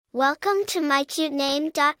Welcome to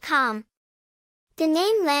mycutename.com. The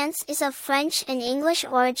name Lance is of French and English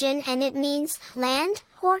origin and it means land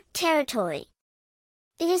or territory.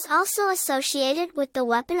 It is also associated with the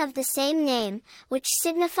weapon of the same name, which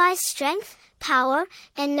signifies strength, power,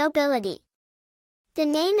 and nobility. The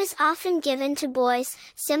name is often given to boys,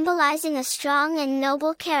 symbolizing a strong and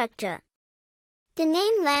noble character. The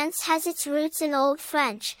name Lance has its roots in Old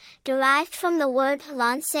French, derived from the word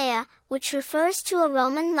lancea, which refers to a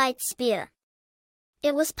Roman light spear.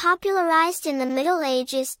 It was popularized in the Middle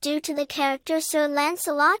Ages due to the character Sir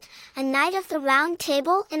Lancelot, a knight of the Round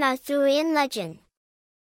Table in Arthurian legend.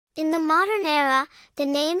 In the modern era, the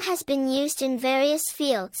name has been used in various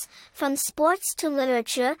fields, from sports to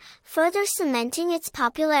literature, further cementing its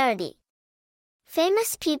popularity.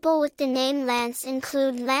 Famous people with the name Lance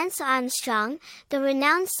include Lance Armstrong, the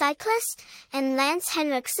renowned cyclist, and Lance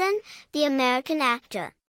Henriksen, the American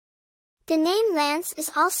actor. The name Lance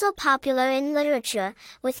is also popular in literature,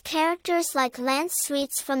 with characters like Lance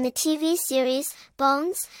Sweets from the TV series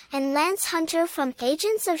Bones, and Lance Hunter from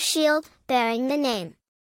Agents of S.H.I.E.L.D. bearing the name.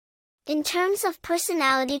 In terms of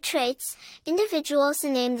personality traits, individuals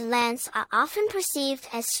named Lance are often perceived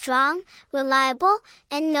as strong, reliable,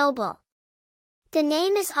 and noble. The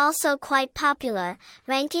name is also quite popular,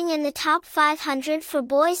 ranking in the top 500 for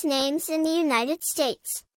boys' names in the United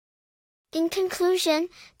States. In conclusion,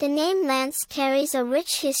 the name Lance carries a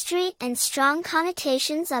rich history and strong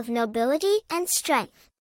connotations of nobility and strength.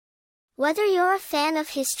 Whether you're a fan of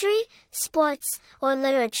history, sports, or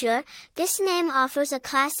literature, this name offers a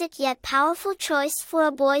classic yet powerful choice for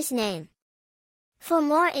a boy's name. For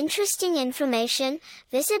more interesting information,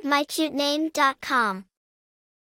 visit mycutename.com.